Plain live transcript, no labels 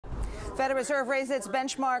Federal Reserve raised its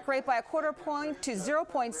benchmark rate by a quarter point to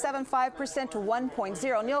 0.75% to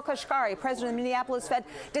 1.0. Neil Kashkari, president of the Minneapolis Fed,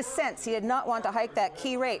 dissents. He did not want to hike that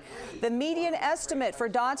key rate. The median estimate for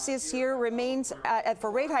dots this year remains,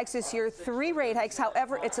 for rate hikes this year, 3 rate hikes.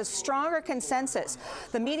 However, it's a stronger consensus.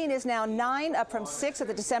 The median is now 9, up from 6 at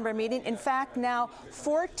the December meeting. In fact, now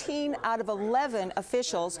 14 out of 11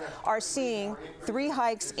 officials are seeing 3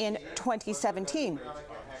 hikes in 2017.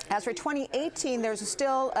 As for 2018, there's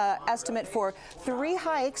still estimate for 3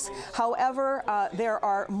 hikes. However, there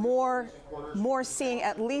are more seeing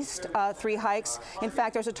at least 3 hikes. In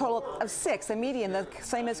fact, there's a total of 6, the median, the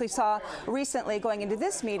same as we saw recently going into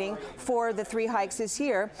this meeting for the 3 hikes this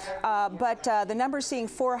year. But the number seeing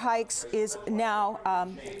 4 hikes is now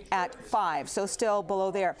at 5, so still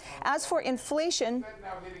below there. As for inflation,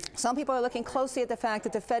 some people are looking closely at the fact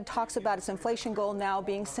that the Fed talks about its inflation goal now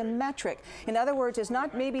being symmetric. In other words, it's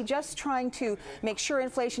not maybe just trying to make sure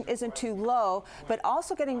inflation isn't too low, but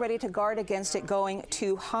also getting ready to guard against it going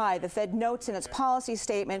too high. The Fed notes in its policy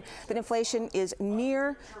statement that inflation is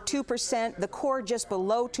near 2%, the core just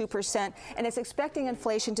below 2%, and it's expecting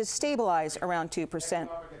inflation to stabilize around 2%.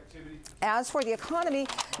 As for the economy,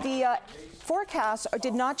 the forecasts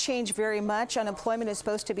did not change very much. Unemployment is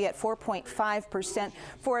supposed to be at 4.5%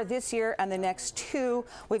 for this year and the next 2.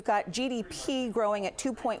 We've got GDP growing at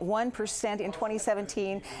 2.1% in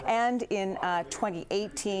 2017 and in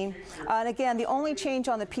 2018. And again, the only change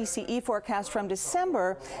on the PCE forecast from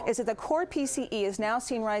December is that the core PCE is now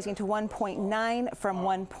seen rising to 1.9 from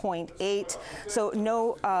 1.8. So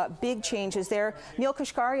no big changes there. Neil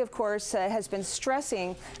Kashkari, of course, has been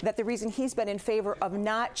stressing that the reason he's been in favor of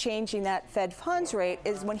not changing that Fed funds rate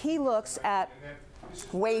is when he looks at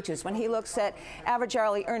wages, when he looks at average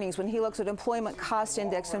hourly earnings, when he looks at employment cost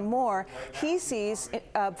index and more, he sees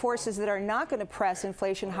forces that are not going to press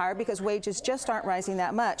inflation higher because wages just aren't rising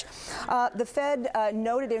that much. The Fed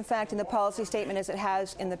noted, in fact, in the policy statement, as it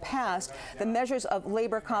has in the past, the measures of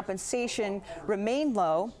labor compensation remain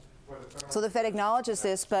low. So the Fed acknowledges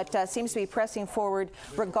this, but seems to be pressing forward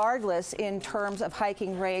regardless in terms of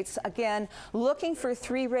hiking rates. Again, looking for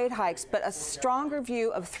 3 rate hikes, but a stronger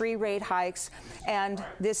view of 3 rate hikes. And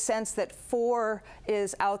this sense that 4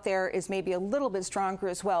 is out there is maybe a little bit stronger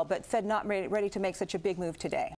as well. But Fed not ready to make such a big move today.